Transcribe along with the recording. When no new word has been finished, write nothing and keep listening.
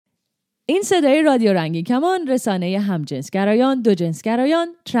این صدای رادیو رنگین کمان رسانه همجنسگرایان، دوجنسگرایان،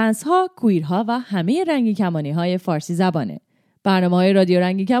 ترنس ها، کویرها و همه رنگین کمانی های فارسی زبانه. برنامه‌های رادیو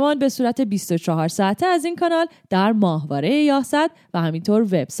رنگین کمان به صورت 24 ساعته از این کانال در ماهواره یاست و همینطور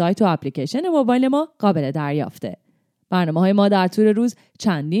وبسایت و اپلیکیشن موبایل ما قابل دریافته. برنامه‌های ما در طول روز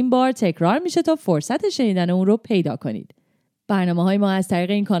چندین بار تکرار میشه تا فرصت شنیدن اون رو پیدا کنید. برنامه‌های ما از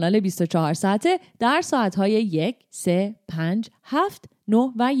طریق این کانال 24 ساعته در ساعت‌های 1، 3، 5، 7، 9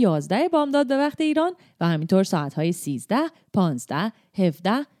 و 11 بامداد به وقت ایران و همینطور ساعت‌های 13، 15،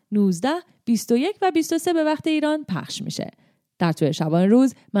 17، 19، 21 و 23 به وقت ایران پخش میشه. در طول شبان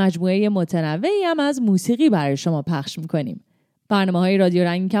روز مجموعه متنوعی هم از موسیقی برای شما پخش میکنیم. برنامه‌های رادیو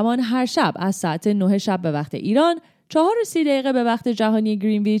رنگین کمان هر شب از ساعت 9 شب به وقت ایران، 4:30 به وقت جهانی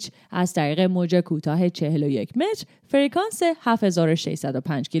گرینویچ از طریق موج کوتاه 41 متر فرکانس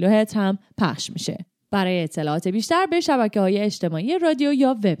 7605 کیلوهرتز هم پخش میشه. برای اطلاعات بیشتر به شبکه‌های اجتماعی رادیو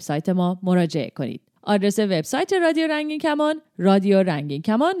یا وبسایت ما مراجعه کنید. آدرس وبسایت رادیو رنگین کمان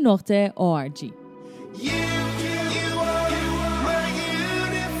radioranginkaman.org.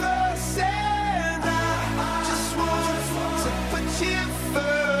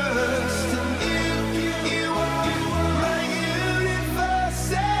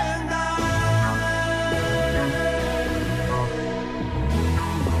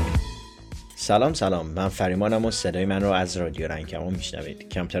 سلام، من فریمانم و صدای من رو از رادیو رنگین کمان میشنوید.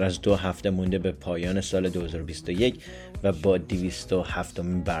 کمتر از 2 هفته مونده به پایان سال 2021 و با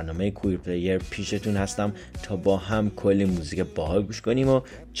 207مین برنامه کویر پلیر پیشتون هستم تا با هم کلی موزیک باحال گوش کنیم و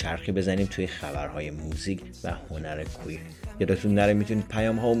چرخی بزنیم توی خبرهای موزیک و هنر کویر. یادتون نره میتونید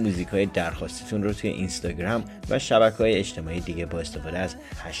پیام‌ها و موزیک‌های درخواستیتون رو توی اینستاگرام و شبکه‌های اجتماعی دیگه با استفاده از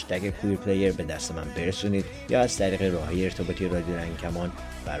هشتگ کویر پلیر به دست من برسونید یا از طریق راه‌های ارتباطی رادیو رنگین کمان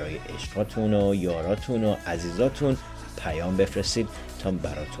برای عشقاتون و یاراتون و عزیزاتون پیام بفرستید تا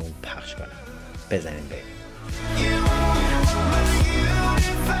براتون پخش کنم. بزنین بریم.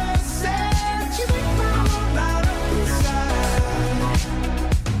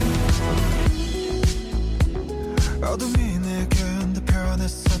 어둠이 내겐 더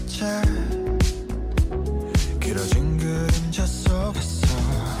변했었지 길어진 그림자 속에서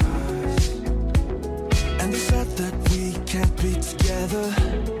And they said that we can't be together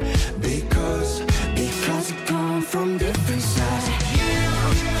Because we come from different sides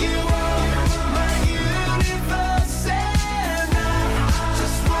You are my universe And I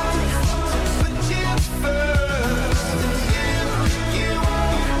just want to put you first You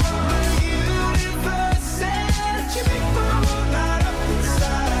are my universe And you make my world light up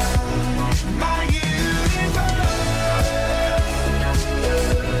inside My universe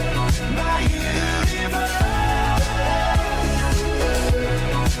My universe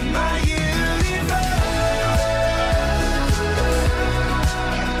My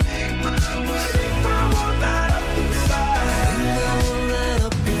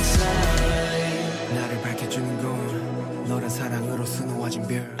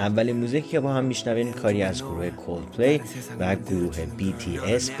اولین موزیکی که با هم میشنویم کاری از گروه کولدپلی و گروه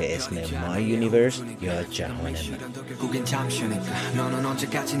BTS به اسم My Universe یا جهان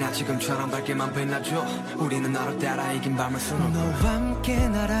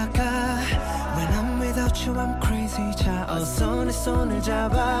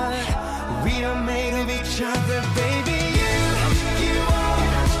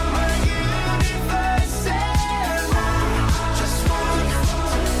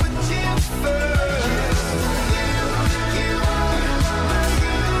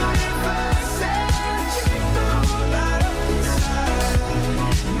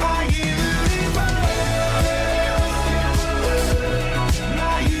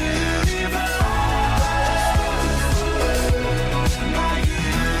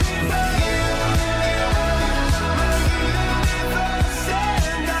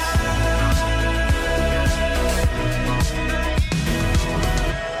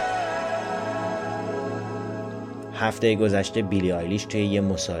هفته گذشته بیلی آیلیش توی یه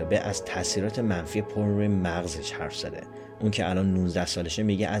مصاحبه از تاثیرات منفی پورن روی مغزش حرف زده. اون که الان 19 سالشه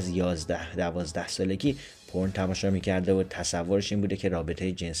میگه از 11-12 سالگی پورن تماشا میکرده و تصورش این بوده که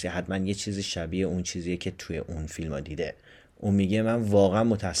رابطه جنسی حتما یه چیزی شبیه اون چیزیه که توی اون فیلم‌ها دیده. اون میگه من واقعا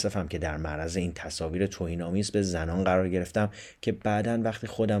متاسفم که در معرض این تصاویر توهین‌آمیز به زنان قرار گرفتم که بعداً وقتی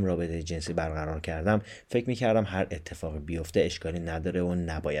خودم رابطه جنسی برقرار کردم فکر میکردم هر اتفاقی بیفته اشکالی نداره و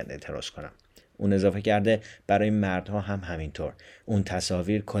نباید اعتراض کنم. اون اضافه کرده برای مردها هم همینطور. اون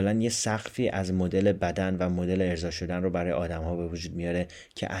تصاویر کلاً یه سقفی از مدل بدن و مدل ارضا شدن رو برای آدم‌ها به وجود میاره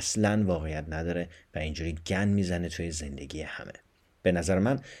که اصلاً واقعیت نداره و اینجوری گند میزنه توی زندگی همه. به نظر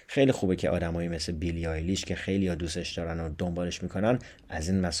من خیلی خوبه که آدمایی مثل بیلی آیلیش که خیلی ها دوستش دارن و دنبالش میکنن از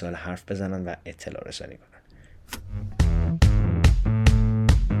این مسائل حرف بزنن و اطلاع رسانی کنن.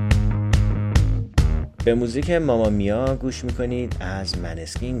 به موزیک ماما میا گوش میکنید از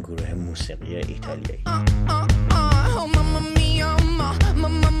منسکین، گروه موسیقی ایتالیایی.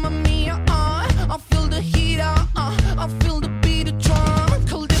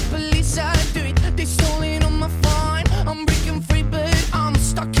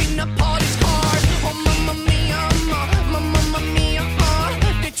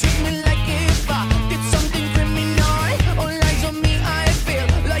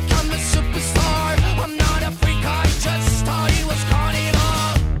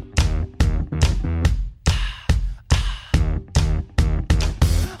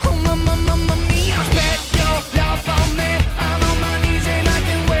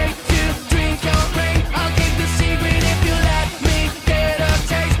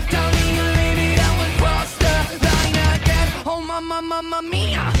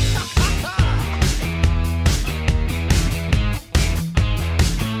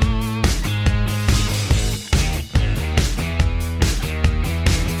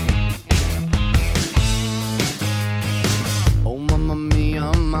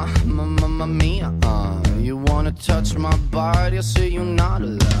 Touch my body, I say you're not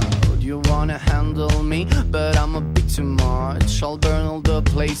allowed. You wanna handle me, but I'm a bit too much. I'll burn all the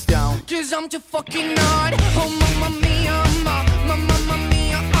place down, 'cause I'm too fucking hard. Oh mamma mia, mamma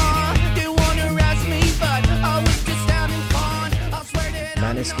mia, they wanna arrest me, but I was just having fun. I swear that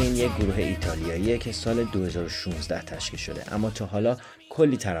منسکین یک گروه ایتالیاییه که سال 2016 تشکیل شده، اما تا حالا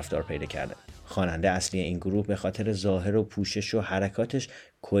کلی طرفدار پیدا کرده. خواننده اصلی این گروه به خاطر ظاهر و پوشش و حرکاتش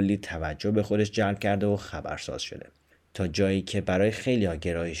کلی توجه به خودش جلب کرده و خبرساز شده، تا جایی که برای خیلی‌ها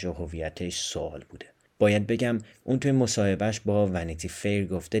گرایش و هویتش سوال بوده. باید بگم اون توی مصاحبهش با ونیتی فیر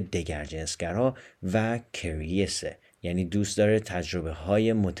گفته دگرجنسگرا و کریسه، یعنی دوست داره تجربه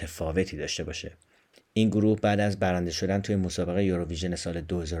های متفاوتی داشته باشه. این گروه بعد از برنده شدن توی مسابقه یوروویژن سال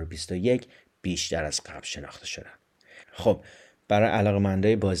 2021 بیشتر از قبل شناخته شدن. خب برای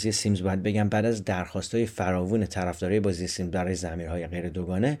علاقه‌مندای بازی سیمز باید بگم بعد از درخواست‌های فراوون طرفدارای بازی سیمز برای ضمیرهای غیر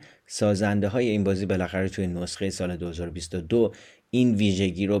دوگانه، سازنده‌های این بازی بالاخره توی نسخه سال 2022 این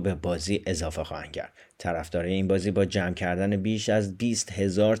ویژگی رو به بازی اضافه خواهند کرد. طرفدارای این بازی با جمع کردن بیش از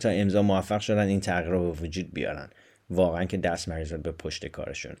 20,000 تا امضا موفق شدن این تغییر رو به وجود بیارن. واقعا که دست مریض به پشت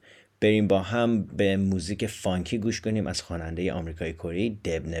کارشون. بریم با هم به موزیک فانکی گوش کنیم از خواننده آمریکایی کره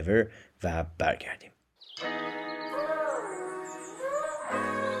دب نور و برگردیم.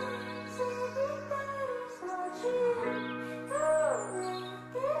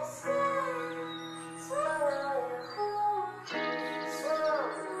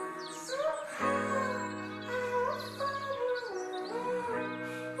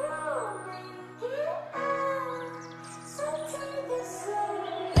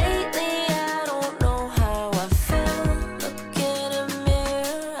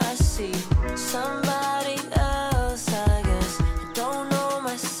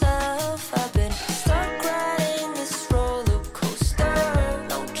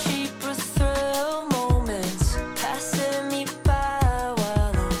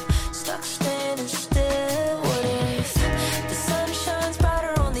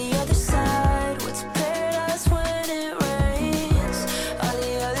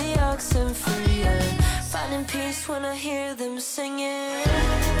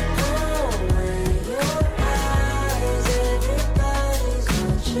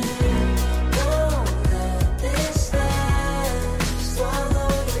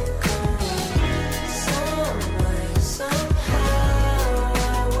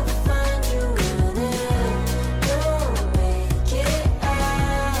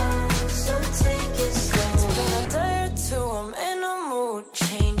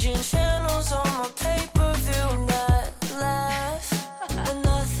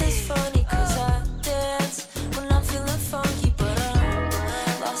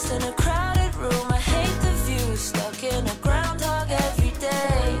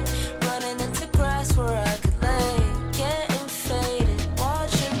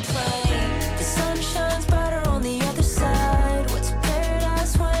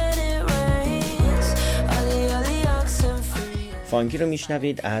 فانکی رو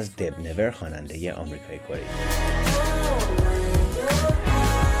میشنوید از دب نور، خواننده آمریکایی کره.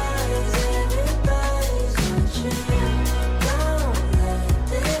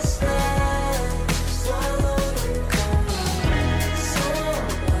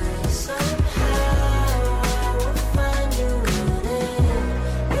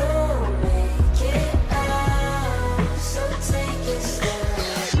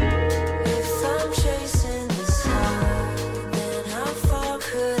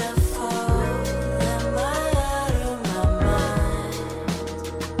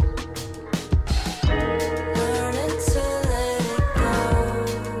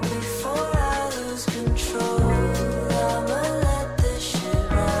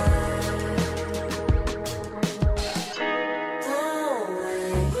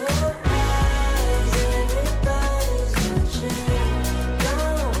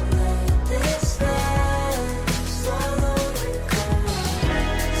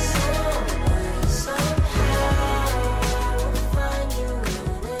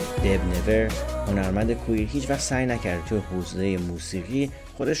 دب نور، هنرمند کویر، هیچ وقت سعی نکرده توی حوزه موسیقی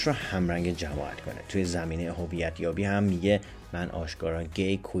خودش رو همرنگ جماعت کنه. توی زمینه هویت یابی هم میگه من آشکارا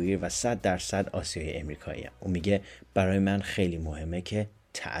گی، کویر و 100% آسیایی امریکایی ام. اون میگه برای من خیلی مهمه که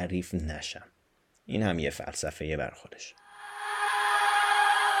تعریف نشم. این هم یه فلسفه بر خودش.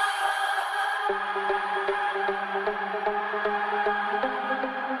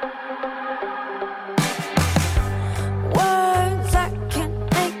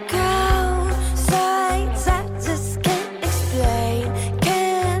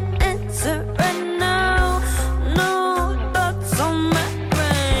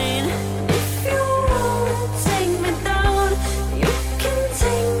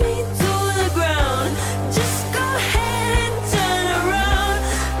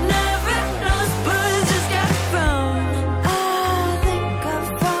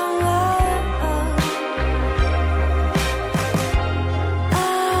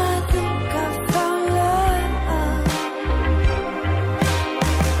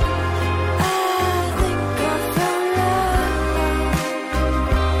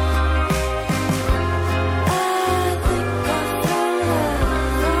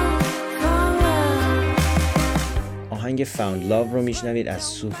 آهنگ Found Love رو میشنوید از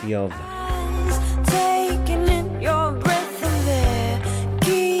سوفیا و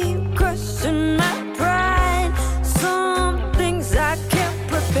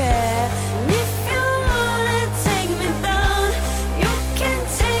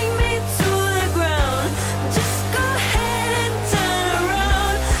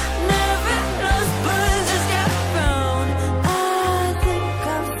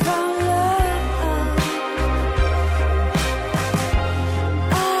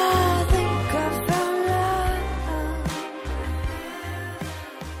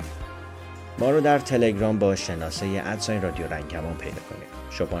ما رو در تلگرام با شناسه @رادیو رنگ کمان پیدا کنید.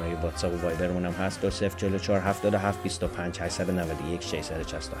 شماره واتساپ و وایبرمون هم هست 2044772891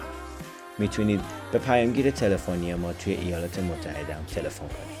 میتونید به پیامگیر تلفنی ما توی ایالات متحده هم تلفن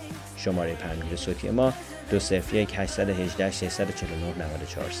کنید. شماره پیامگیر صوتی ما 201-818-649-9406.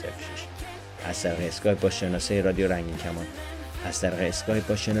 از طریق اسکایپ با شناسه رادیو رنگین کمان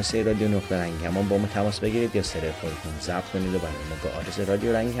رادیو نقطه رنگین کمان با ما تماس بگیرید یا سریع خودتون ضبط کنید و برای ما به آدرس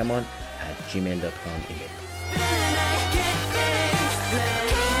رادیو رنگین کمان @gmail.com ایمیل کنید.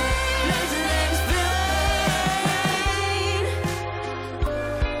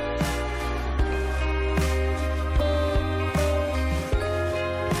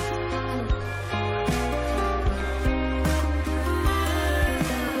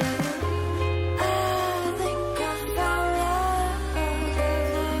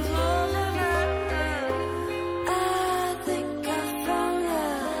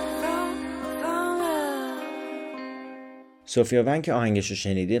 سوفیا ون که آهنگش رو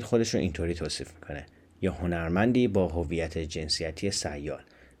شنیدید خودش رو اینطوری توصیف میکنه: یه هنرمندی با هویت جنسیتی سیال،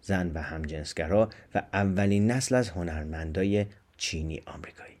 زن و همجنسگرا و اولین نسل از هنرمندای چینی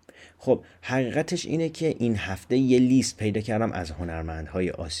آمریکایی. خب حقیقتش اینه که این هفته یه لیست پیدا کردم از هنرمندهای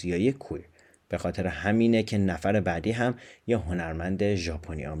آسیایی کویر. به خاطر همینه که نفر بعدی هم یه هنرمند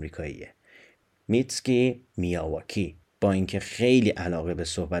ژاپنی آمریکاییه، میتسوکی مییاواکی. با اینکه خیلی علاقه به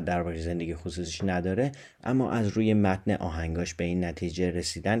صحبت درباره زندگی خصوصیش نداره، اما از روی متن آهنگاش به این نتیجه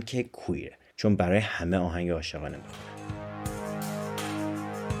رسیدن که کویره، چون برای همه آهنگ عاشقانه میخونه.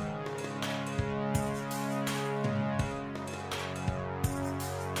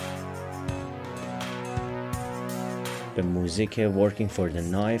 به موزیک Working for the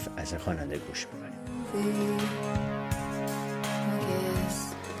Knife از خواننده گوش می‌کنیم.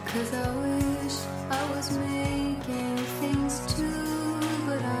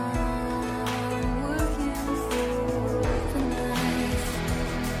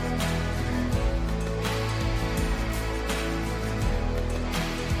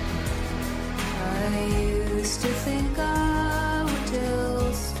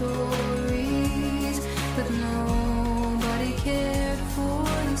 Nobody cared for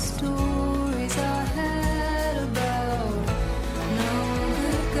the stories I had.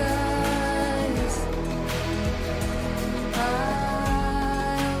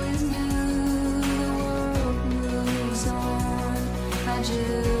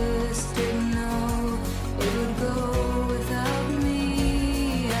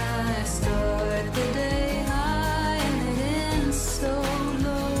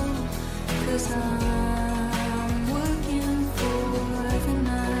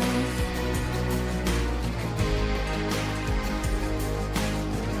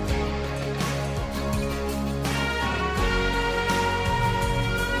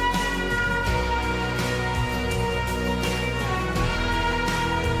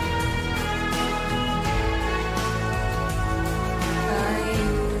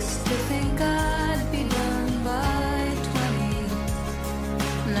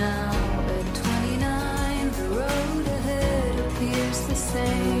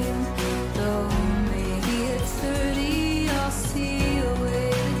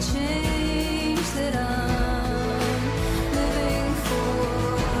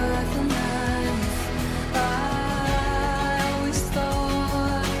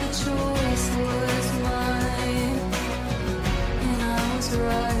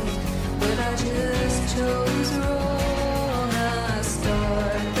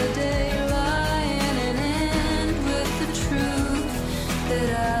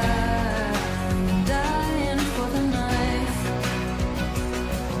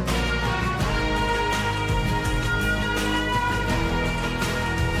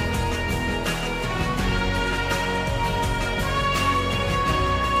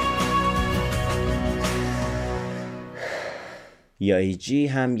 یایجی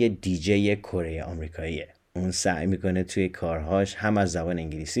هم یه دیجی کره آمریکاییه. اون سعی میکنه توی کارهاش هم از زبان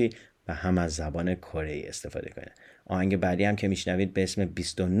انگلیسی و هم از زبان کره استفاده کنه. آهنگ بعدی هم که میشنوید به اسم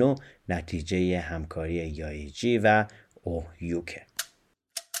 29 نتیجه همکاری یایجی و اوه یوکه.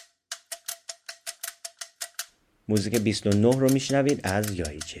 موزیک 29 رو میشنوید از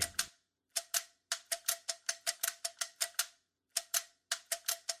یایجی.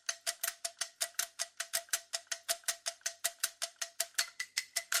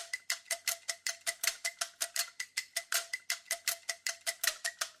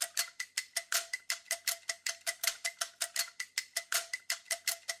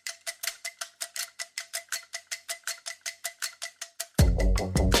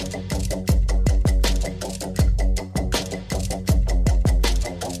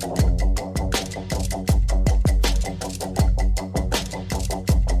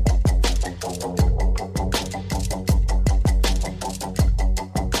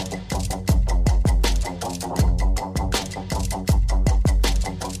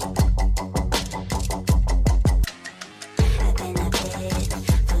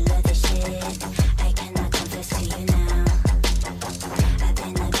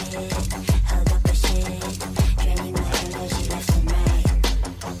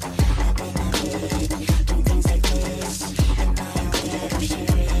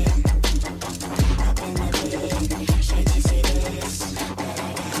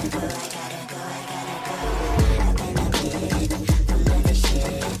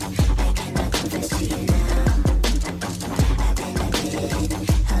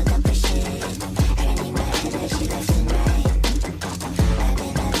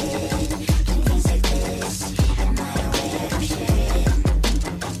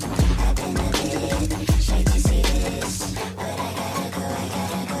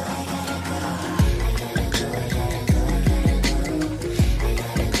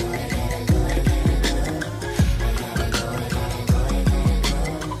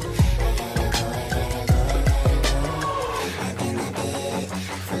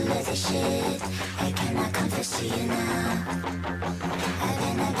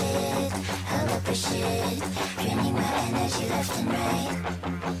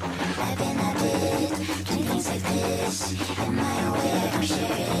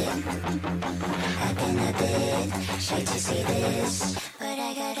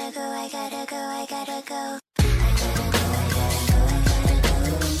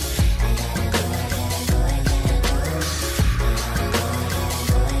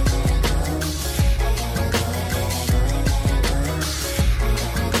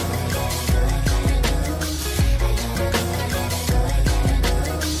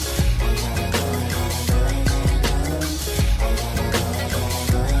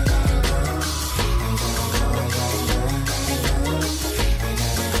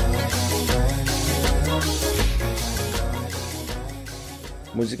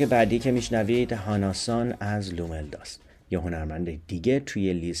 موزیک بعدی که میشنوید هاناسان از لوملداست، یه هنرمند دیگه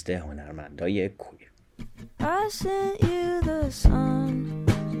توی لیست هنرمندای کویر. I sent you the sun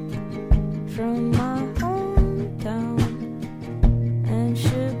from my hometown and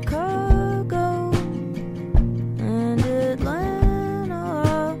Chicago and Atlanta,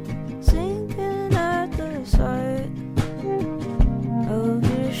 sinking at the sight of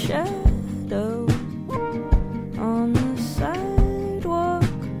your shadow on the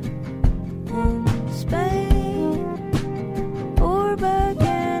sidewalk in Spain or back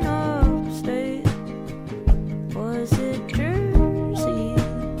in upstate. Was it Jersey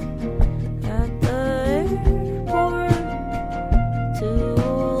at the airport to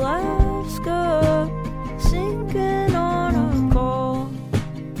Alaska, sinking on a call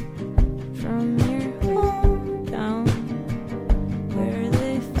from your hometown where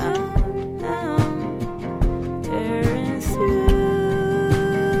they found him tearing through,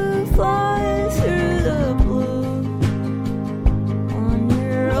 flying through the blue on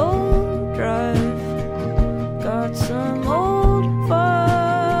your old drive. Got some old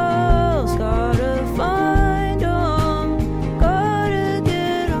files, gotta find them, gotta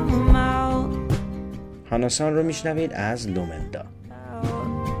get them out. هاناسان رو میشنوید از لوملدا.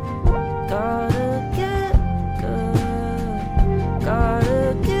 Gotta get good, gotta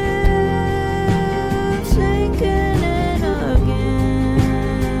get sinking in again.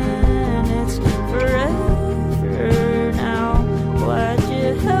 It's forever now. Glad you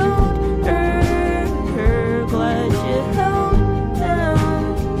held her, glad you held him,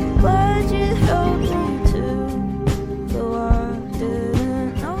 glad you held me too. Though I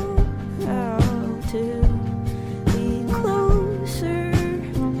didn't know how to be close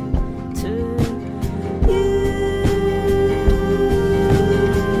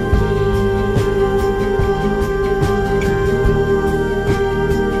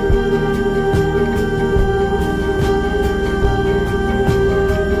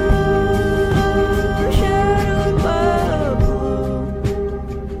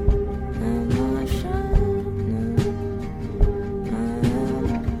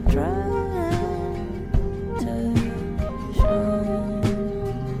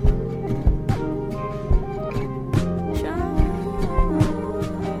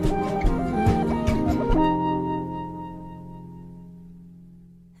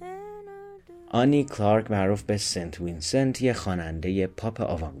آنی کلارک معروف به سنت وینسنت یه خواننده پاپ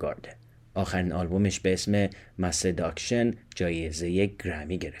آوانگارده. آخرین آلبومش به اسم مسداکشن جایزه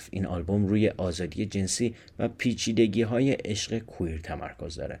گرمی گرفت. این آلبوم روی آزادی جنسی و پیچیدگی‌های عشق کویر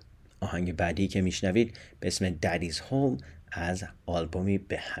تمرکز داره. آهنگ بعدی که میشنوید به اسم دادیز هوم از آلبومی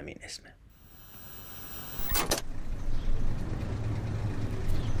به همین اسمه.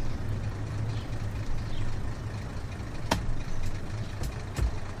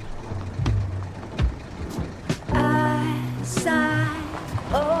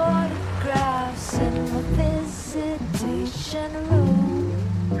 Autographs in the visitation room,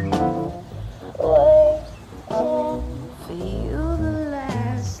 waiting for you the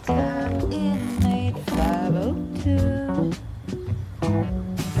last time in 8502.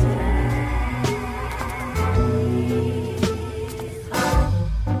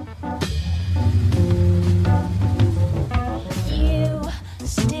 You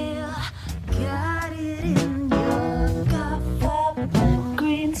still got it in your coffee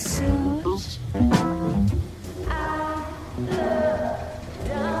green suit. I look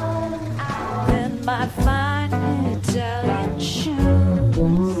down in my fine Italian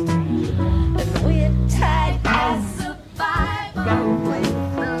shoes, and we're tight as a Bible with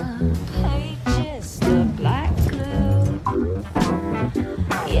the pages of black glue.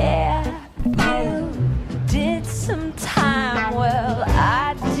 Yeah, you did some time, well, I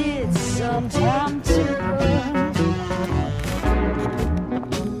did some time too.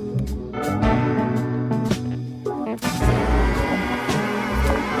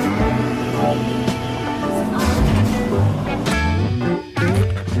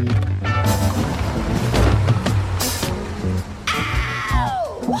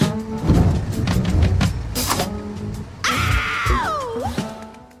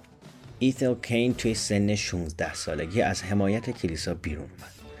 ایتل کین توی سن 16 سالگی از حمایت کلیسا بیرون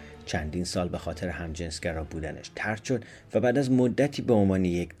اومد. چندین سال به خاطر همجنسگرا بودنش طرد شد و بعد از مدتی به عنوان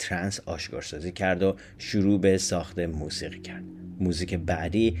یک ترنس آشکارسازی کرد و شروع به ساخت موسیقی کرد. موزیک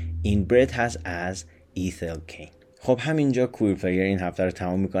بعدی این برت هست از ایتل کین. خب همینجا کویر پلیر این هفته رو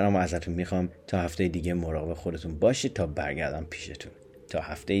تمام میکنم و ازتون میخوام تا هفته دیگه مراقب خودتون باشید تا برگردم پیشتون. تا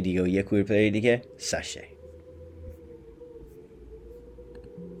هفته دیگه و یک کویر پلیر دیگه. ساشه.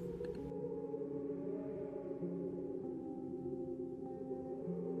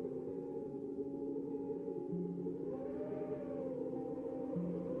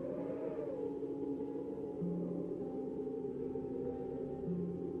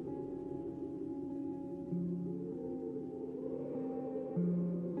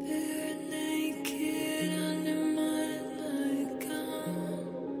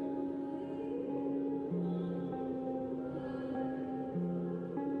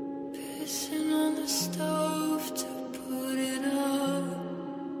 Pissing on the stove to put it up.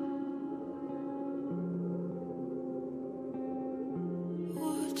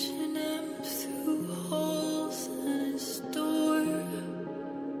 Watching him through holes in his door.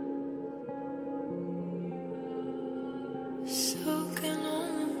 Soaking on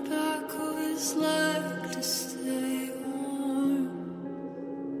the back of his leg to stay warm.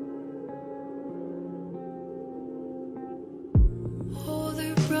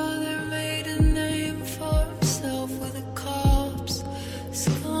 Older brother made a name for himself with the cops.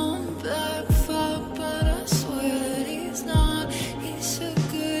 Scumbag fuck, but I swear that he's not. He's so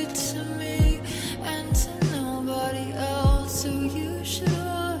good to me and to nobody else, so you should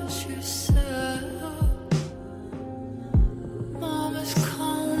watch yourself. Mama's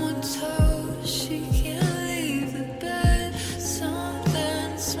comatose, she can't leave the bed. Something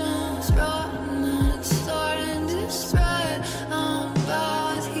smells rotten and it's starting to spread. I'm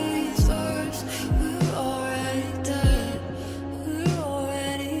bad, he's worse. We're already dead. We're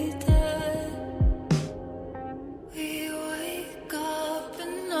already dead. We wake up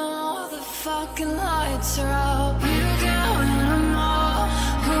and all the fucking lights are out. You can't win them all.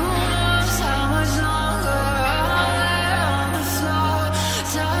 Who knows how much longer I'll lay on the floor?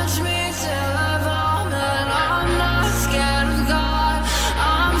 Touch me till I vomit. I'm not scared of God.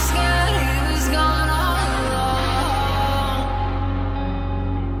 I'm scared he was gone all along.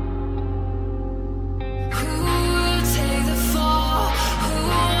 Who will take the fall? Who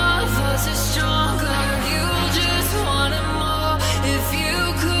of us is stronger? You just wanted more. If you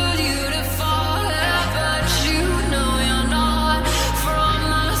could, you'd have fought heaven.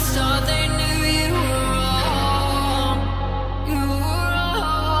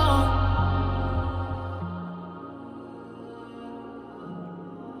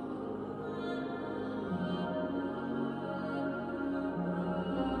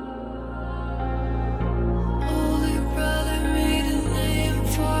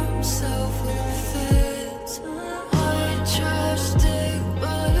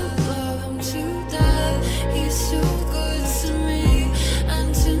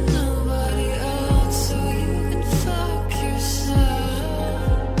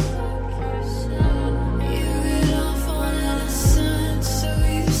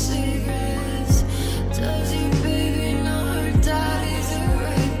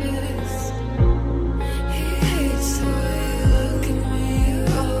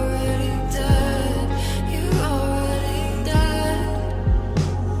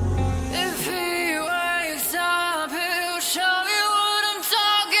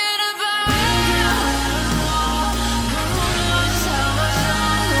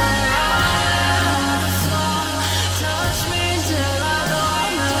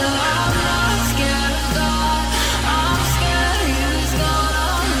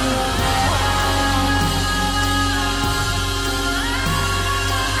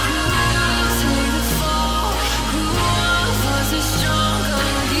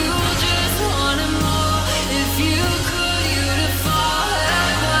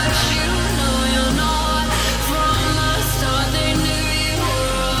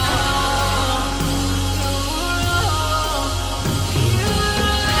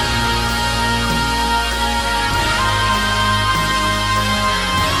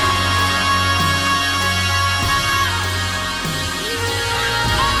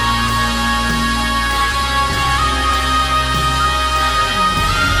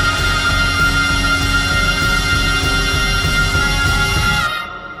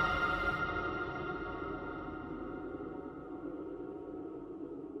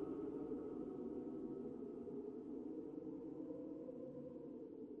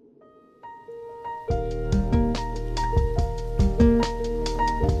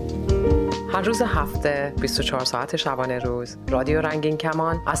 هر روز هفته 24 ساعت شبانه روز رادیو رنگین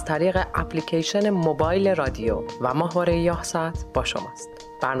کمان از طریق اپلیکیشن موبایل رادیو و ماهواره یاهصد با شماست.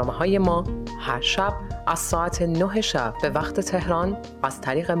 برنامه‌های ما هر شب از ساعت 9 شب به وقت تهران از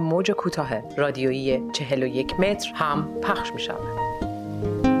طریق موج کوتاه رادیویی 41 متر هم پخش می‌شود.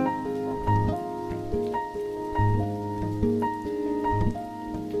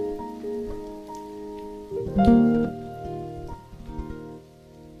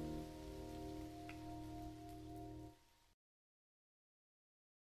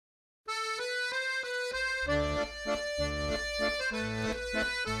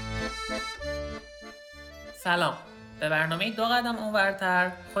 سلام، به برنامه دو قدم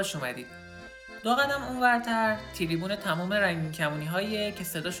اونورتر خوش اومدید. دو قدم اونورتر تریبون تمام رنگین کمونی هایی که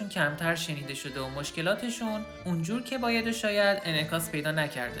صداشون کمتر شنیده شده و مشکلاتشون اونجور که باید و شاید انعکاس پیدا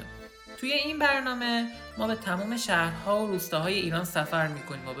نکرده. توی این برنامه ما به تمام شهرها و روستاهای ایران سفر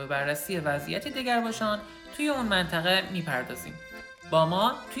میکنیم و به بررسی وضعیت دگرباشان توی اون منطقه میپردازیم. با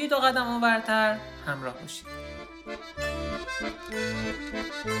ما توی دو قدم اونورتر همراه باشید.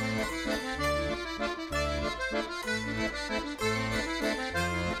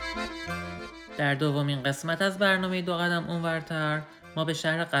 در دومین قسمت از برنامه دو قدم اونورتر ما به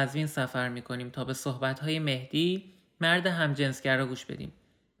شهر قزوین سفر میکنیم تا به صحبت‌های مهدی، مرد همجنسگرا گوش بدیم.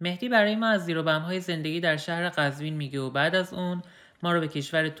 مهدی برای ما از زیر و بم‌های زندگی در شهر قزوین میگه و بعد از اون ما رو به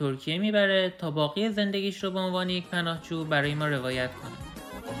کشور ترکیه میبره تا باقی زندگیش رو به عنوان یک پناهجو برای ما روایت کنه.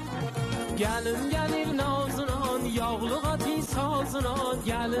 Gəlin gəlir nazınan, yağlıq ati sazınan.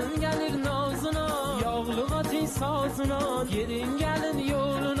 Gəlin gəlir nazınan, yağlıq ati sazınan. Gedin gəlin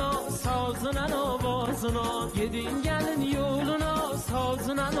yoluna, sazınan avazınan. Gedin gəlin yoluna,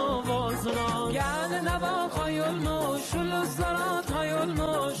 sazınan avazınan. Gəlinə bax ayılmış, uluzlara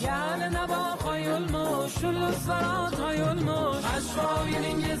tayılmış. Gəlinə bax ayılmış, uluzlara tayılmış.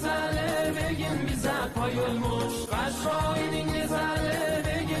 Qaşrayının gözəli begin bizə payılmış. Qaşrayının gözəli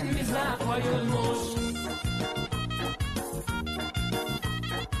begin bizə payılmış.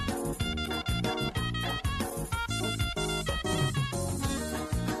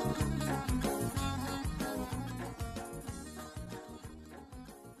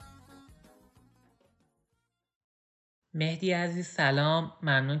 مهدی عزیز سلام،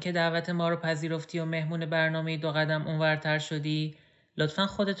 ممنون که دعوت ما رو پذیرفتی و مهمون برنامه دو قدم اونورتر شدی. لطفاً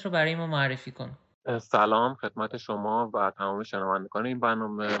خودت رو برای ما معرفی کن. سلام خدمت شما و تمام شنوندگان این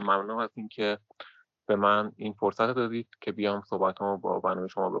برنامه. ممنون از اینکه به من این فرصت دادید که بیام صحبتامو با برنامه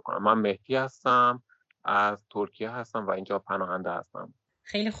شما بکنم. من مهدی هستم، از ترکیه هستم و اینجا پناهنده هستم.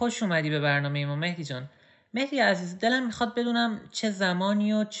 خیلی خوش اومدی به برنامه ما مهدی جان. مهدی عزیز، دلم میخواد بدونم چه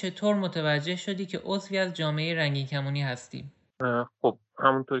زمانی و چطور متوجه شدی که عضوی از جامعه رنگین کمونی هستی؟ خب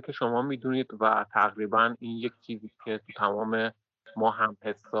همونطوری که شما میدونید و تقریبا این یک چیزی که تو تمام ما هم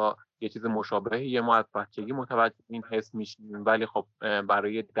حسا یه چیز مشابهیه. ما از بچگی متوجه این حس میشیم ولی خب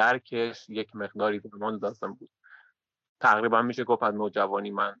برای درکش یک مقداری زمان لازم بود. تقریبا میشه گفت از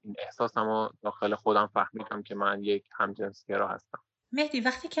نوجوانی من این احساسمو داخل خودم فهمیدم که من یک همجنسگرا هستم. مهدی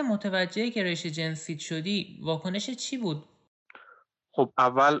وقتی که متوجه گرایش جنسیت شدی واکنش چی بود؟ خب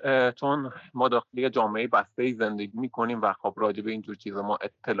اول چون ما داخل یه جامعه بسته‌ای زندگی میکنیم و خب راجع به اینجور چیزا ما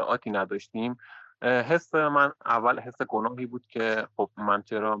اطلاعاتی نداشتیم، حس من اول حس گناهی بود که خب من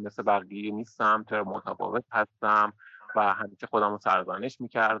چرا مثل بقیه نیستم، چرا متفاوت هستم و همیشه خودم رو سرزنش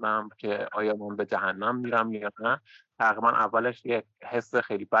میکردم که آیا من به جهنم میرم یا نه. تقریبا اولش یک حس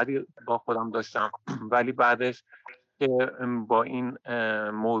خیلی بدی با خودم داشتم ولی بعدش که با این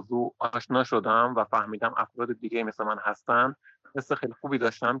موضوع آشنا شدم و فهمیدم افراد دیگه مثل من هستن، حس خیلی خوبی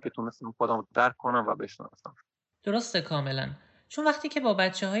داشتم که تونستم خودم رو درک کنم و بشناسم. درسته کاملا. چون وقتی که با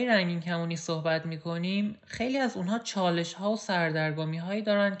بچه‌های رنگین کمونی صحبت می‌کنیم خیلی از اونها چالش‌ها و سردرگمی‌هایی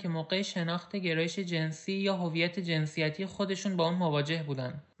دارن که موقع شناخت گرایش جنسی یا هویت جنسیتی خودشون با اون مواجه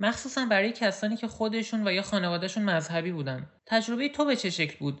بودن، مخصوصا برای کسانی که خودشون و یا خانواده‌شون مذهبی بودن. تجربه تو به چه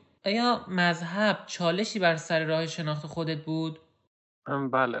شکل بود؟ آیا مذهب چالشی بر سر راه شناخت خودت بود؟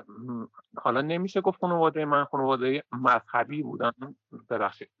 بله، حالا نمیشه گفت خانواده من خانواده مذهبی بودن،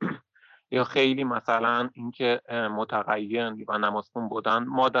 ببخشید، یا خیلی مثلا اینکه متقین و نمازخون بودن.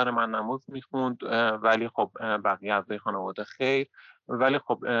 مادر من نماز میخوند ولی خب بقیه اعضای خانواده خیر. ولی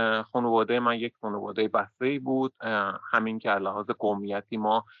خب خانواده من یک خانواده بسته‌ای بود، همین که از لحاظ قومیتی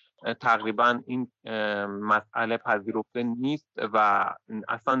ما تقریبا این مسئله پذیرفته نیست و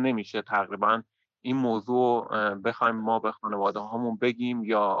اصلا نمیشه تقریبا این موضوع بخوایم ما به خانواده هامون بگیم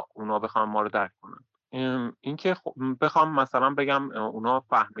یا اونا بخوایم ما رو درک کنن. اینکه بخوام مثلا بگم اونا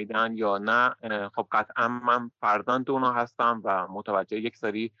فهمیدن یا نه، خب قطعا من فرزند اونا هستم و متوجه یک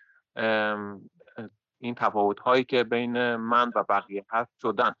سری این تفاوت هایی که بین من و بقیه هست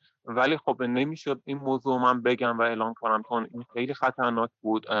شدن. ولی خب نمیشد این موضوع من بگم و اعلام کنم چون این خیلی خطرناک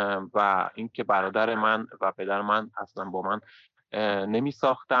بود و اینکه برادر من و پدر من اصلا با من نمی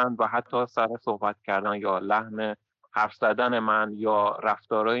ساختن و حتی سر صحبت کردن یا لحن حرف زدن من یا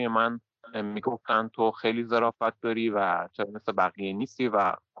رفتارای من میگفتن تو خیلی ظرافت داری و چرا مثل بقیه نیستی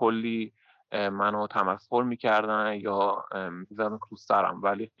و کلی منو تمسخر میکردن یا میزدن تو سرم،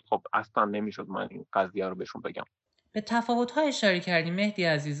 ولی خب اصلا نمیشد من این قضیه رو بهشون بگم. به تفاوت‌ها اشاره کردی مهدی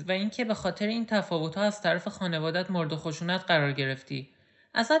عزیز و اینکه به خاطر این تفاوت‌ها از طرف خانوادت مورد خشونت قرار گرفتی.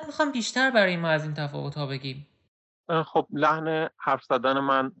 ازت میخوام بیشتر برای ما از این تفاوت‌ها بگیم. خب لحن حرف زدن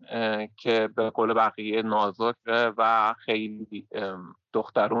من که به قول بقیه نازکه و خیلی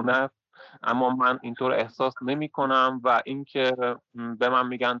دخترونه، اما من اینطور احساس نمی کنم و اینکه به من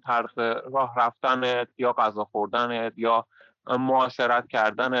میگن طرز راه رفتنت یا غذا خوردنت یا معاشرت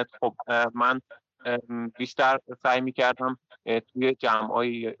کردنت، خب من بیشتر سعی میکردم توی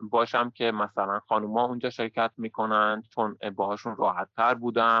جمعایی باشم که مثلا خانوما اونجا شرکت میکنن چون باهاشون راحت تر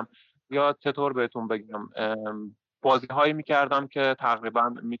بودم، یا چطور بهتون بگم بازی هایی میکردم که تقریبا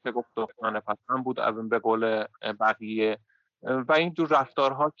میشه گفت دخترانه پسند بود از به قول بقیه و اینجور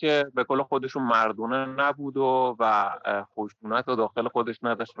رفتارها که به قول خودشون مردونه نبود و خشونت رو داخل خودش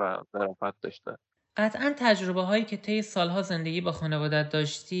نداشت و ظرافت داشته. قطعاً تجربه هایی که طی سالها زندگی با خانوادت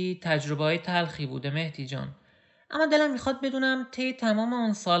داشتی تجربه های تلخی بوده مهدی جان، اما دلم میخواد بدونم طی تمام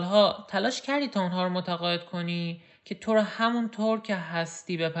اون سالها تلاش کردی تا اونها رو متقاعد کنی که تو رو همون طور که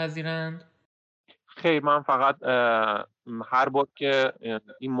هستی بپذیرند؟ خیلی من فقط هر بار که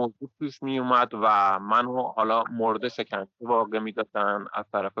این موضوع پیش می اومد و منو حالا مورد شکنجه واقع میدادن از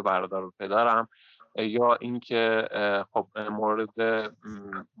طرف برادر و پدرم یا اینکه خب مورد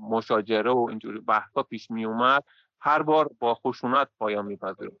مشاجره و اینجوری بحثا پیش می اومد، هر بار با خشونت پایان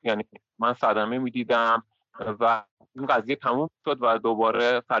میپذیرفت. یعنی من صدمه میدیدم و این قضیه تموم شد و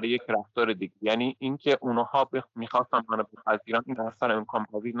دوباره سر یک رفتار دیگه. یعنی اینکه اونها میخواستن منو بپذیرن این اصلا امکان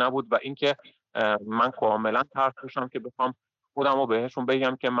پذیر نبود و اینکه من کاملا ترس داشتم که بخوام خودم رو بهشون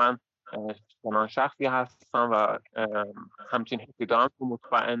بگم که من چنان شخصی هستم و همچین حسی دارم که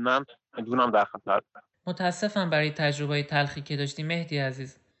مطمئناً جونم در خطر. متاسفم برای تجربه تلخی که داشتی مهدی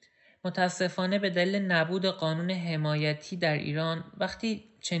عزیز. متاسفانه به دلیل نبود قانون حمایتی در ایران وقتی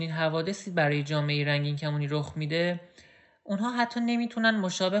چنین حوادثی برای جامعه رنگین کمانی رخ میده، اونها حتی نمیتونن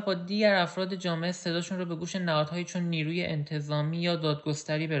مشابه با دیگر افراد جامعه صداشون رو به گوش نهادهایی چون نیروی انتظامی یا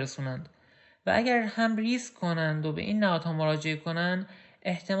دادگستری برسونند و اگر هم ریسک کنند و به این نهادها مراجعه کنند،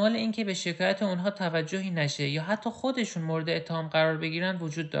 احتمال اینکه به شکایت اونها توجهی نشه یا حتی خودشون مورد اتهام قرار بگیرن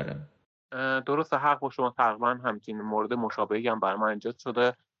وجود داره. درست، حق با شما. تقریبا همچین مورد مشابهی هم برای من ایجاد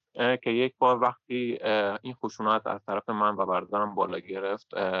شده که یک بار وقتی این خشونت از طرف من و برادرم بالا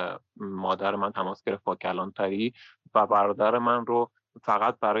گرفت، مادر من تماس گرفت با کلانتری و برادر من رو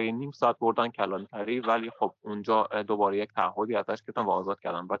فقط برای نیم ساعت بردن کلانتری، ولی خب اونجا دوباره یک تعهدی ازش کردم و آزاد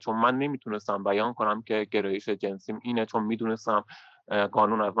کردم و چون من نمیتونستم بیان کنم که گرایش جنسیم اینه، چون میدونستم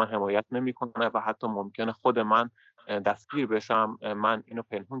قانون از من حمایت نمیکنه و حتی ممکنه خود من دستگیر بشم، من اینو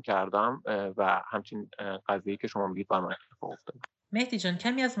پنهون کردم و همچین قضیه‌ای که شما میگید برام اتفاق افتاد. مهدی جان،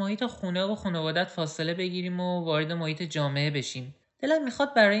 کمی از محیط خونه و خانوادت فاصله بگیریم و وارد محیط جامعه بشیم. دلم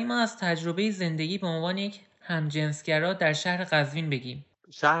میخواد برای ما از تجربه زندگی به عنوان یک همجنسگرا در شهر قزوین بگیم.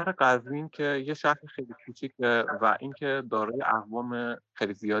 شهر قزوین که یه شهر خیلی کوچیکه و اینکه دارای اقوام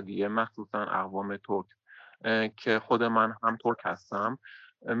خیلی زیادیه، مخصوصا اقوام ترک که خود من هم ترک هستم،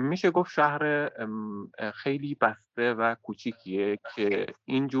 میشه گفت شهر خیلی بسته و کوچیکیه که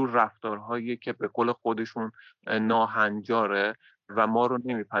اینجور رفتارهایی که به قول خودشون ناهنجاره و ما رو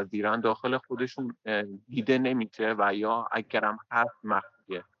نمیپذیرن داخل خودشون دیده نمیشه و یا اگرم هست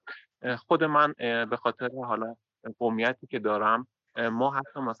مخفیه. خود من به خاطر حالا قومیتی که دارم، ما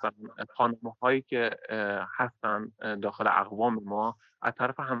حتی مثلا خانم‌هایی که هستن داخل اقوام ما از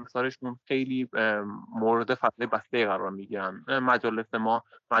طرف همسرشون خیلی مورد فضای بسته قرار میگیرن. مجالس ما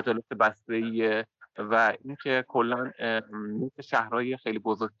مجالس بسته‌ایه و اینکه کلا مثل شهرهای خیلی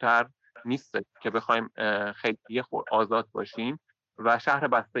بزرگتر نیست که بخوایم خیلی آزاد باشیم و شهر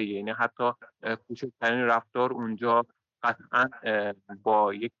بسته‌ایه، یعنی حتی کوچکترین رفتار اونجا قطعاً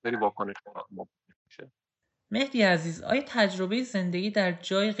با یک سری واکنش میشه. مهدی عزیز، آیا تجربه زندگی در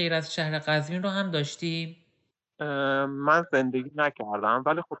جای غیر از شهر قزوین رو هم داشتی؟ من زندگی نکردم،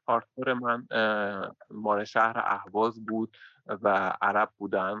 ولی خب پارتنر من مال شهر اهواز بود و عرب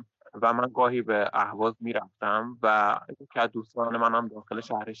بودن و من گاهی به اهواز میرفتم و یکی از دوستان منم داخل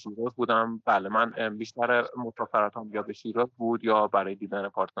شهر شیراز بودم. بله، من بیشتر مسافرتام یا به شیراز بود یا برای دیدن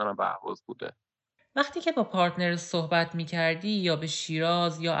پارتنرم به اهواز بوده. وقتی که با پارتنر صحبت می‌کردی یا به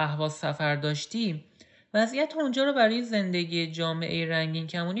شیراز یا اهواز سفر داشتی، وضعیت اونجا رو برای زندگی جامعه رنگین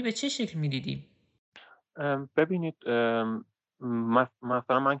کمانی به چه شکل می‌دیدی؟ ببینید،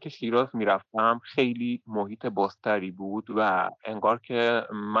 مثلا من که شیراز میرفتم خیلی محیط بازتری بود و انگار که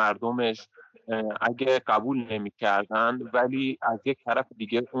مردمش اگه قبول نمی‌کردن ولی از یک طرف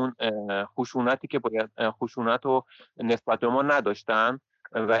دیگه اون خشونتی که باید خشونت رو نسبت به ما نداشتن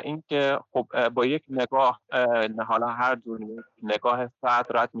و اینکه خب با یک نگاه، حالا هر جور نگاه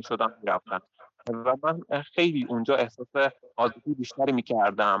سطح رد می‌شدن میرفتن و من خیلی اونجا احساس آزادی بیشتری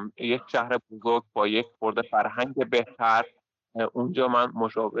می‌کردم. یک شهر بزرگ با یک خورده فرهنگ بهتر اونجا من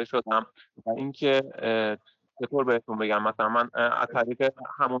مشابه شدم و اینکه چطور بهتون بگم، مثلا من از طریق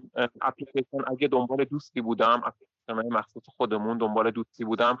همون اپلیکیشن اگه دنبال دوستی بودم، اپلیکیشن مخصوص خودمون دنبال دوستی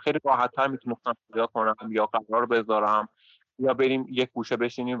بودم، خیلی راحت‌تر میتونستم پیدا کنم یا قرار بذارم یا بریم یک گوشه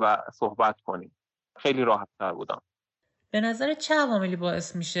بشینیم و صحبت کنیم. خیلی راحت‌تر بودم. به نظر چه عواملی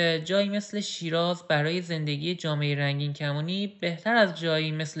باعث میشه جایی مثل شیراز برای زندگی جامعه رنگین کمانی بهتر از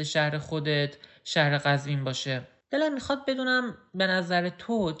جایی مثل شهر خودت، شهر قزوین باشه؟ دلم میخواد بدونم به نظر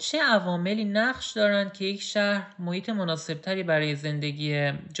تو چه عواملی نقش دارن که یک شهر محیط مناسبتری برای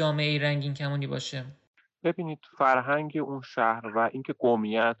زندگی جامعه رنگین کمانی باشه؟ ببینید، فرهنگ اون شهر و اینکه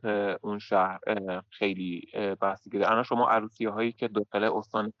قومیت اون شهر خیلی بستگی داره. الان شما عروسی هایی که داخل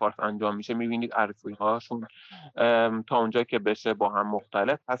استان فارس انجام میشه میبینید عروسی هاشون تا اونجا که بشه با هم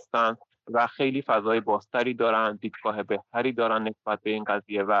مختلف هستن و خیلی فضای بازتری دارن، دیدگاه بهتری دارن نسبت به این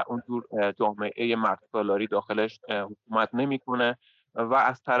قضیه و اونجور جامعه مردسالاری داخلش حکومت نمیکنه و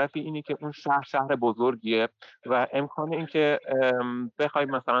از طرفی اینی که اون شهر بزرگیه و امکان اینکه بخوای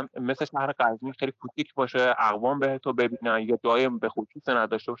مثلا مثل شهر قزوین خیلی کوچیک باشه، اقوام بهتو ببینن یا جای به خصوص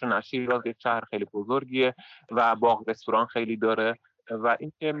نداشته باشه. نه، شیراز یک شهر خیلی بزرگیه و باغ رستوران خیلی داره و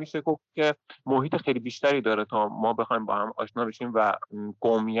اینکه میشه گفت که محیط خیلی بیشتری داره تا ما بخوایم با هم آشنا بشیم و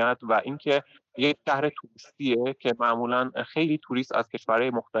قومیت و اینکه یک شهر توریستیه که معمولا خیلی توریست از کشورهای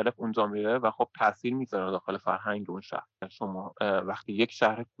مختلف اونجا میره و خب تاثیر میذاره داخل فرهنگ اون شهر. شما وقتی یک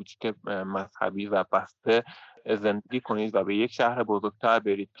شهر کوچیک مذهبی و بسته زندگی کنید و به یک شهر بزرگتر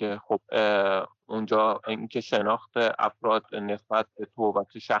برید که خب اونجا اینکه شناخت افراد نسبت به تو و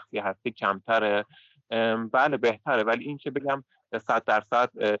تو شخصی هستی کمتره، بله بهتره، ولی این که بگم 100%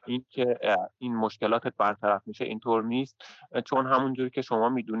 این که این مشکلاتت برطرف میشه اینطور نیست، چون همونجوری که شما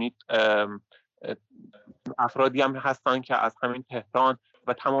میدونید افرادی هم هستن که از همین تهران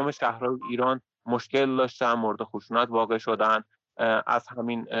و تمام شهرهای ایران مشکل داشتن، مورد خشونت واقع شدن. از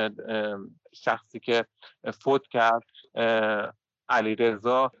همین شخصی که فوت کرد،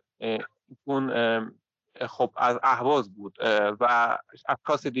 علیرضا، اون خب از اهواز بود و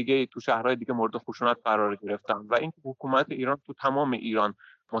اشخاص دیگه تو شهرهای دیگه مورد خشونت قرار گرفتن و این حکومت ایران تو تمام ایران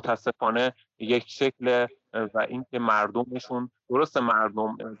متاسفانه یک شکل و اینکه مردمشون، درست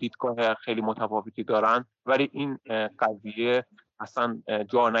مردم دیدگاه خیلی متفاوتی دارن ولی این قضیه اصلا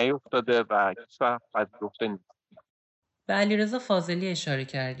جا نیفتاده و هیچ وقت پذیرفته نیست. به علیرضا فاضلی اشاره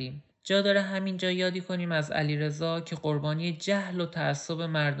کردیم. جا داره همینجا یادی کنیم از علیرضا که قربانی جهل و تعصب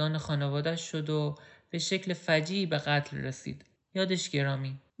مردان خانواده‌اش شد و به شکل فجیعی به قتل رسید. یادش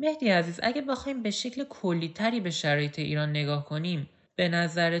گرامی. مهدی عزیز، اگه بخوایم به شکل کلی‌تری به شرایط ایران نگاه کنیم، به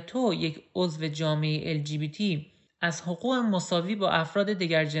نظر تو یک عضو جامعه LGBT از حقوق مساوی با افراد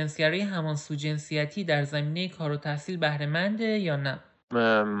دیگر جنسگرای همانسو جنسیتی در زمینه کار و تحصیل بهره منده یا نه؟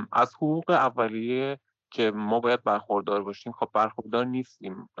 از حقوق اولیه که ما باید برخوردار باشیم خب برخوردار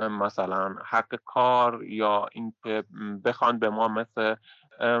نیستیم. مثلا حق کار یا اینکه بخوان به ما مثل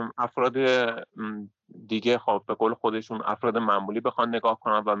افراد دیگه، خب به قول خودشون افراد معمولی بخوان نگاه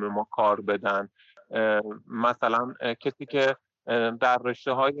کنن و به ما کار بدن. مثلا کسی که در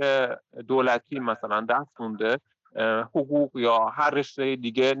رشته های دولتی مثلا دست مونده، حقوق یا هر رشته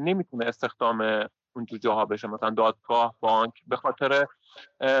دیگه نمیتونه استخدام اونجور جاها بشه، مثلا دادگاه، بانک، به خاطر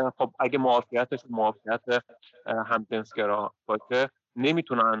خب اگه معافیتش معافیت همجنسگرا باشه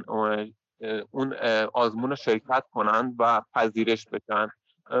نمیتونن اون آزمون رو شرکت کنن و پذیرش بشن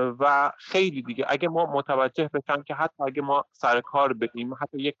و خیلی دیگه. اگه ما متوجه بشن که حتی اگه ما سر کار بریم،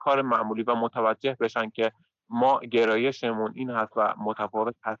 حتی یک کار معمولی و متوجه بشن که ما گرایشمون این هست و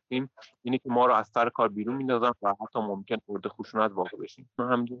متفاوت هستیم، اینه که ما رو از سر کار بیرون میندازن و حتی ممکن مورد خشونت واقع بشیم.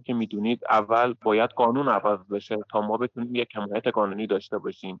 همونجوری که میدونید اول باید قانون عوض بشه تا ما بتونیم یک حمایت قانونی داشته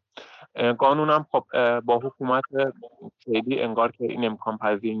باشیم. قانون هم خب با حکومت خیلی انگار که این امکان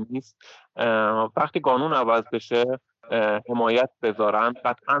پذیر نیست. وقتی قانون عوض بشه، حمایت بذارن،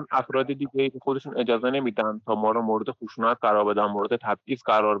 قطعا افراد دیگه خودشون اجازه نمیدن تا ما رو مورد خشونت قرار بدن، مورد تبعیض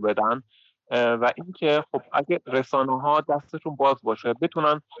قرار بدن و اینکه خب اگه رسانه‌ها دستشون باز باشه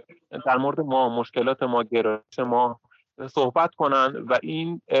بتونن در مورد ما، مشکلات ما، گرایش ما صحبت کنن و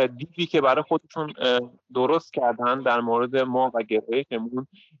این دیدی که برای خودشون درست کردن در مورد ما و گرایشمون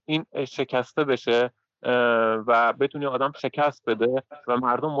این شکسته بشه و بتونی آدم شکست بده و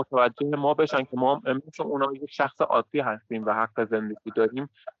مردم متوجه ما بشن که ما مثل اونا یک شخص عادی هستیم و حق زندگی داریم.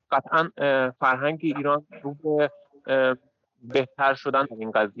 قطعا فرهنگ ایران رو به بهتر شدن در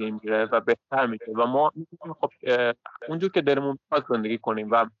این قضیه میره و بهتر میشه و ما میتونیم خب اونجور که دلمون میخواد زندگی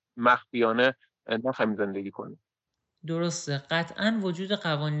کنیم و مخفیانه نخواهیم زندگی کنیم. درسته. قطعاً وجود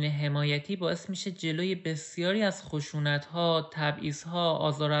قوانین حمایتی باعث میشه جلوی بسیاری از خشونت‌ها، تبعیض‌ها،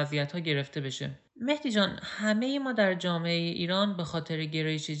 آزار و اذیت‌ها گرفته بشه. مهدی جان، همه ما در جامعه ایران به خاطر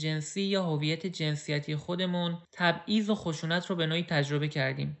گرایش جنسی یا هویت جنسیتی خودمون تبعیض و خشونت رو به نوعی تجربه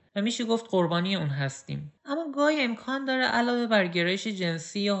کردیم و میشه گفت قربانی اون هستیم. اما گاهی امکان داره علاوه بر گرایش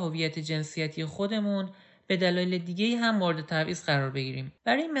جنسی یا هویت جنسیتی خودمون به دلایل دیگه‌ای هم مورد تبعیض قرار بگیریم.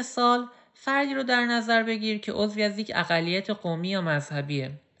 برای مثال فردی رو در نظر بگیر که عضوی از یک اقلیت قومی یا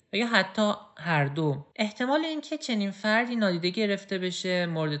مذهبیه و یا حتی هر دو. احتمال اینکه چنین فردی نادیده گرفته بشه،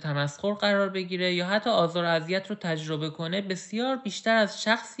 مورد تمسخر قرار بگیره یا حتی آزار و اذیت رو تجربه کنه بسیار بیشتر از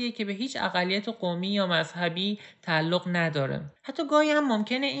شخصیه که به هیچ اقلیت قومی یا مذهبی تعلق نداره. حتی گاهی هم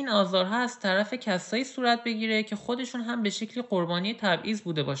ممکنه این آزارها از طرف کسایی صورت بگیره که خودشون هم به شکلی قربانی تبعیض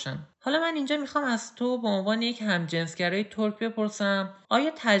بوده باشن. حالا من اینجا میخوام از تو به عنوان یک همجنسگرای ترک بپرسم،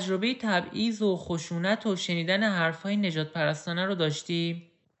 آیا تجربه تبعیض و خشونت و شنیدن حرفهای نجات پرستانه رو داشتی؟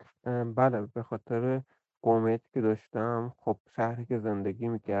 بله، به خاطر قومیتی که داشتم، خب شهری که زندگی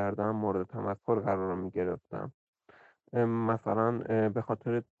میکردم مورد تمسخر قرار میگرفتم. مثلا به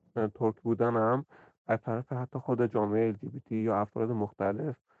خاطر ترک بودنم از طرف حتی خود جامعه LGBT یا افراد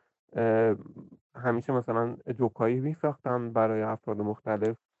مختلف همیشه مثلا جوکایی میساختن برای افراد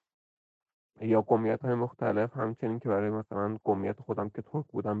مختلف یا قومیت‌های مختلف، همچنین که برای مثلا قومیت خودم که ترک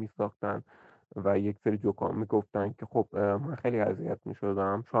بودم میساختن و یک سری جوکا میگفتن که خب من خیلی اذیت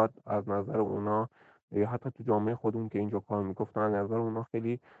میشدم. شاید از نظر اونا یا حتی تو جامعه خودمون که این جوکا میگفتن از نظر اونا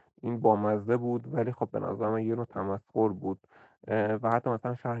خیلی این بامزه بود، ولی خب به نظر من یه نوع تمسخر بود. و حتی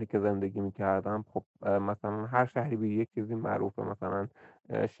مثلا شهری که زندگی میکردم، خب مثلا هر شهری به یک چیزی معروفه. مثلا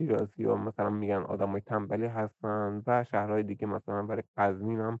شیرازی ها مثلا میگن آدمای تنبلی هستن و شهرهای دیگه مثلا برای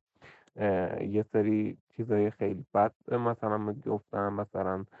قزوین هم یه سری چیزای خیلی بد مثلا میگفتن،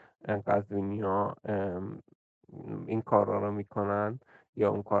 مثلا قزوینی ها این کارا رو میکنن یا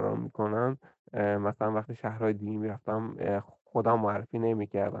اون کارا رو میکنن. مثلا وقتی شهرهای دیگه میرفتم خودم معرفی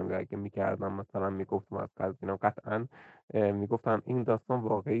نمیکردم یا اگه میکردم مثلا میگفتم از قزوینم، قطعا میگفتن این داستان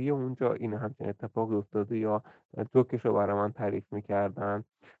واقعیه اونجا، این همچین اتفاقی افتاده یا جوکش رو برای من تعریف میکردن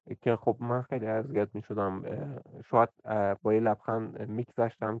که خب من خیلی اذیت میشدم. شاید با یه لبخند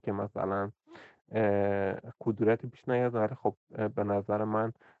میگذشتم که مثلا کدورتی پیش نیاد، ولی خب به نظر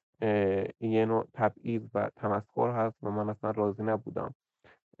من این یه نوع تبعیض و تمسخر هست و من اصلا راضی نبودم.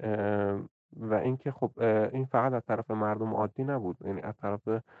 و اینکه خب این فقط از طرف مردم عادی نبود، یعنی از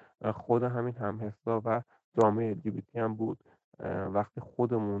طرف خود همین همحسا و جامعه LGBT هم بود. وقتی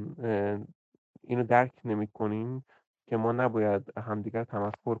خودمون اینو درک نمی کنیم که ما نباید همدیگر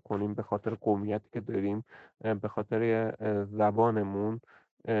تمسخر کنیم به خاطر قومیتی که داریم، به خاطر زبانمون،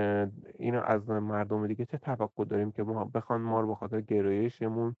 اینو از مردم دیگه چه توقع داریم که ما بخوان ما رو به خاطر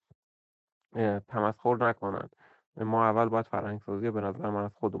گرایشمون تمسخر نکنن. ما اول باید فرهنگسازی به نظر من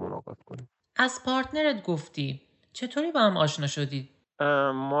از خودمون آغاز کنیم. از پارتنرت گفتی، چطوری با هم آشنا شدید؟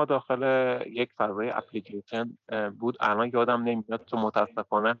 ما داخل یک سروای اپلیکیشن بود، الان یادم نمیاد، چون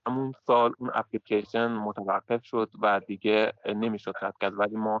متاسفانه همون سال اون اپلیکیشن متوقف شد و دیگه نمیشد رد کرد،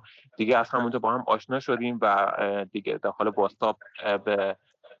 ولی ما دیگه از همونجا با هم آشنا شدیم و دیگه داخل واتساپ به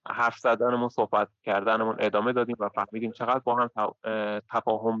حرف زدنمون، صحبت کردنمون ادامه دادیم و فهمیدیم چقدر با هم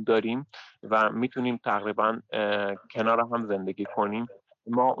تفاهم داریم و میتونیم تقریبا کنار هم زندگی کنیم.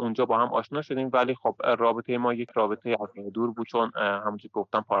 ما اونجا با هم آشنا شدیم، ولی خب رابطه ما یک رابطه از دور بود، چون همونجوری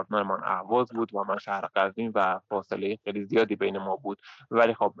گفتم پارتنر من اهواز بود و من شهر قزوین و فاصله خیلی زیادی بین ما بود،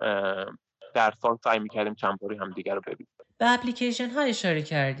 ولی خب در سال سعی میکردیم چند باری هم دیگر رو ببینیم. به اپلیکیشن ها اشاره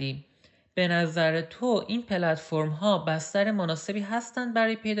کردی. به نظر تو این پلتفرم ها بستر مناسبی هستند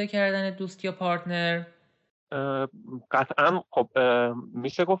برای پیدا کردن دوست یا پارتنر؟ قطعا خب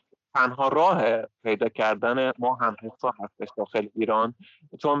میشه گفت تنها راه پیدا کردن ما همحسا هستش داخل ایران.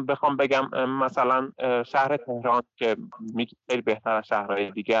 چون بخوام بگم مثلا شهر تهران که میگه خیلی بهتر از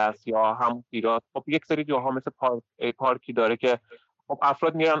شهرهای دیگه است، یا هم ایران، خب یک سری جاها مثل پارکی داره که خب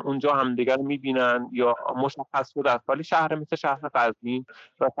افراد میرن اونجا همدیگر رو میبینن یا مشخص شده است، ولی شهر مثل شهر قزوین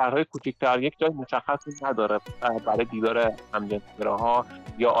و شهرهای کوچکتر یک جای مشخصی نداره برای دیدار همجنسگراها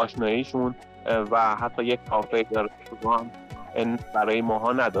یا آشناییشون و حتی یک کافه یا رستوران برای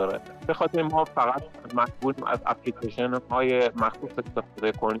ماها نداره. به خاطر ما فقط مجبوریم از اپلیکیشن های مخصوص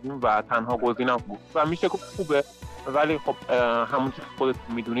استفاده کنیم و تنها گزینم بود و میشه گفت خوبه، ولی خب همونطور که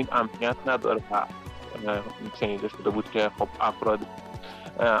خودتون میدونید امنیت نداره و شنیده شده بود که خب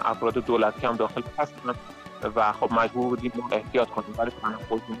افراد دولتی هم داخل هستن و خب مجبور بودیم احتیاط کنیم، ولی تنها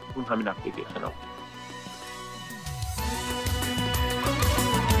گزینمون همین اپلیکیشن ها.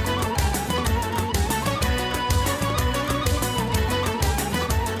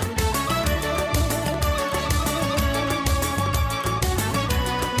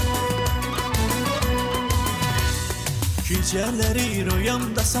 Gecələri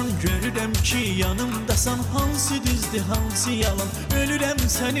rüyamdasan, görürəm ki yanımdasan. Hansı düzdür, hansı yalan? Ölürəm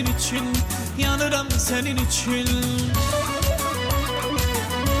sənin üçün, yanıram sənin üçün.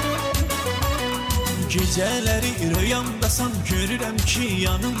 Gecələri rüyamdasan, görürəm ki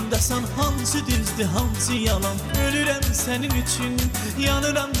yanımdasan. Hansı düzdür, hansı yalan? Ölürəm sənin üçün,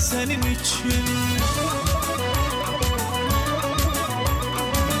 yanıram sənin üçün.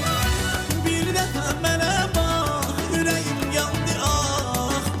 Bir dəfə mənə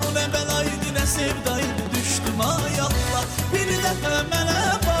sevdaydı düşdüm ay Allah. Bir dəfə mənə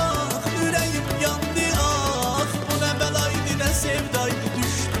bax, ürəyim yandı ah. Bu nə bəlaydı, nə sevdaydı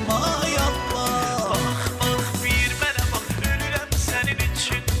düşdüm ay Allah. Bax, bax, bir mənə bax, ölürəm sənin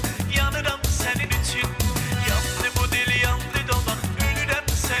üçün, yanıram sənin üçün. Yandı bu dil, yandı dodaq, ölürəm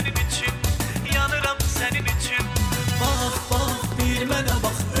sənin üçün, yanıram sənin üçün. Bax, bax, bir mənə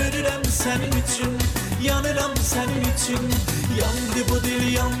bax, ölürəm sənin üçün, yanıram sənin üçün. Yandı bu dil,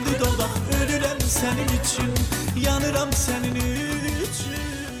 yandı dodaq, ölürəm sənin üçün, yanıram sənin üçün.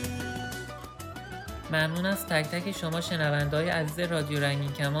 ممنون از تک تک شما شنونده‌های عزیز رادیو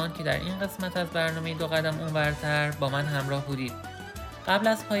رنگین کمان که در این قسمت از برنامه دو قدم اونورتر با من همراه بودید. قبل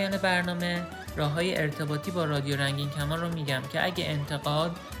از پایان برنامه راه‌های ارتباطی با رادیو رنگین کمان رو میگم که اگه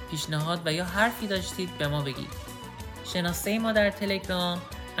انتقاد، پیشنهاد و یا حرفی داشتید به ما بگید. شناسه ما در تلگرام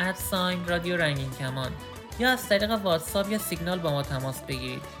 @رادیو رنگین کمان یا از طریق واتساپ یا سیگنال با ما تماس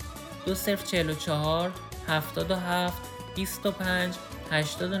بگیرید. 2044 77 25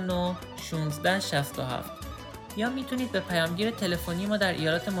 89 16 67 یا میتونید به پیامگیر تلفنی ما در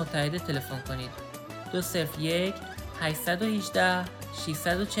ایالات متحده تلفن کنید. 201 818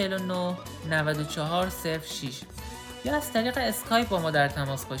 649 9406 یا از طریق اسکایپ با ما در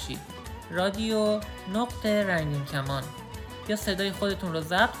تماس باشید. رادیو نقطه رنگین کمان یا صدای خودتون رو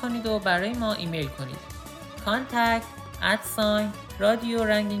ضبط کنید و برای ما ایمیل کنید. contact @رادیو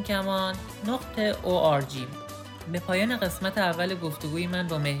رنگین کمان .org. به پایان قسمت اول گفتگوی من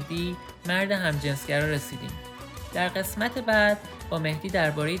با مهدی مرد همجنسگرا رسیدیم. در قسمت بعد با مهدی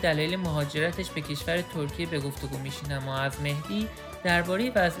درباره دلایل مهاجرتش به کشور ترکیه به گفتگو میشینم و از مهدی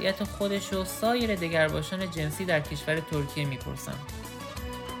درباره وضعیت خودش و سایر دگرباشان جنسی در کشور ترکیه میپرسم.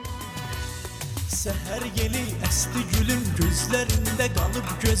 Səhər yeli əsti gülüm, gözlərində qalıb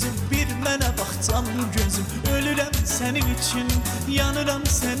gözüm. Bir mənə bax canım gözüm, ölürəm sənin üçün, yanıram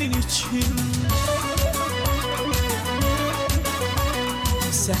sənin üçün.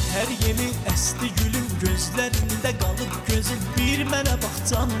 Səhər yeli əsti gülüm, gözlərində qalıb gözüm. Bir mənə bax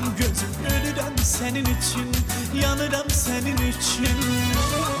canım gözüm, ölürəm sənin üçün, yanıram sənin üçün.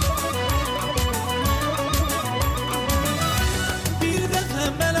 Bir dəfə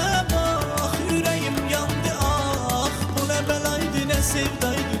mənə bax, ürəyim yandı ah. Bu nə bəlaydı, nə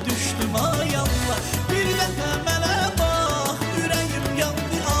sevdaydı, düşdüm ay Allah. Bir dəfə mənə bax, ürəyim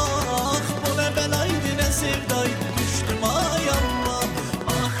yandı ah. Bu nə bəlaydı, nə sevdaydı, düşdüm ay Allah.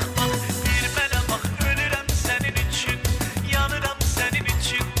 Bax, bax, bir mənə bax, ölürəm sənin üçün, yanıram sənin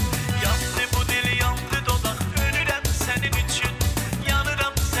üçün. Yandı bu dil, yandı dodaq, ölürəm sənin üçün,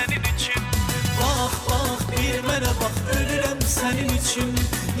 yanıram sənin üçün. Bax, bax, bir mənə bax, ölürəm sənin üçün,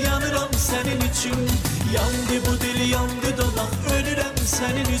 yanıram sənin üçün. Yandı bu dil, yandı dodaq, ölürəm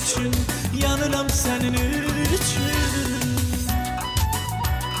sənin üçün, yanıram sənin üçün.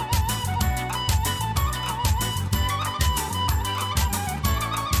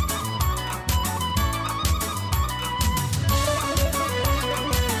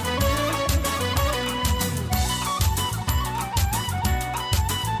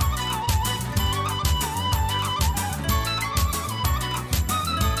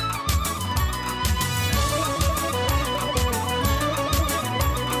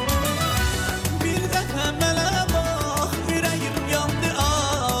 Bir dəfə mənə bax,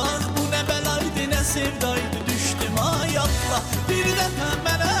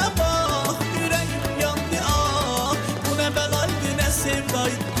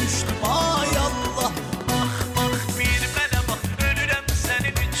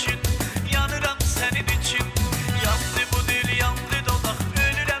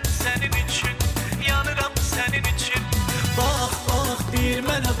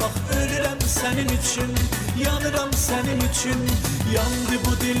 bax ölürəm sənin üçün, yanıram sənin üçün. Yandı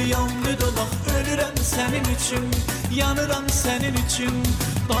bu dil, yandı dodaq, ölürəm sənin üçün, yanıram sənin üçün.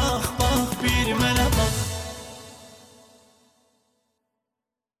 Bax bax bir mənə bax.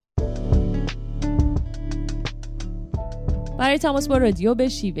 برای تماس با رادیو به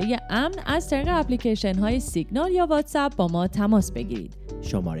شیوه امن از طریق اپلیکیشن های سیگنال یا واتساپ با ما تماس بگیرید.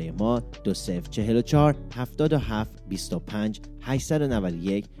 شماره ما 2044 77 25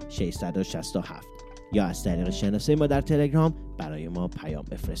 891 667 یا از طریق شناسه ما در تلگرام برای ما پیام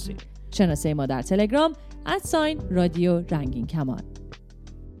بفرستید. شناسه ما در تلگرام @رادیو رنگین کمان.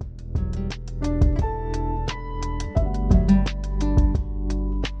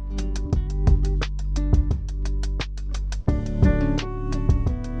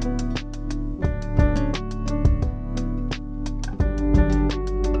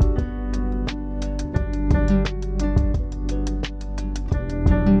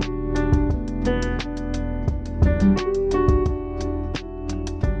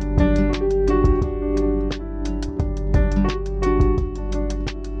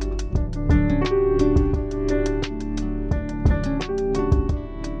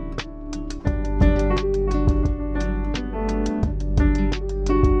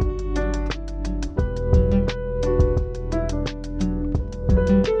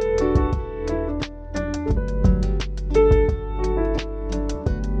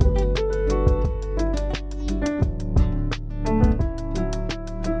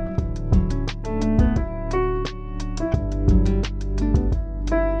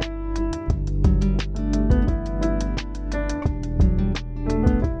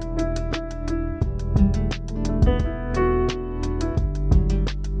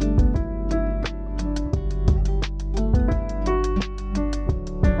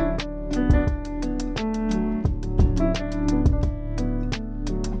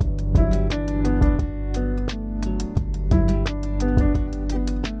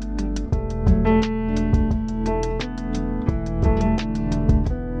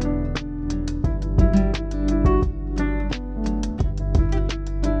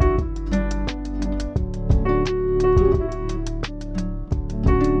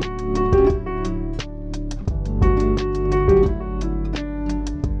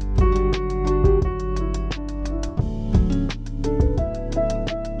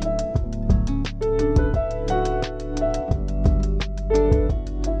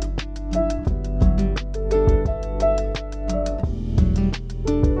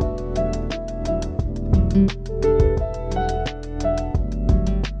 thank you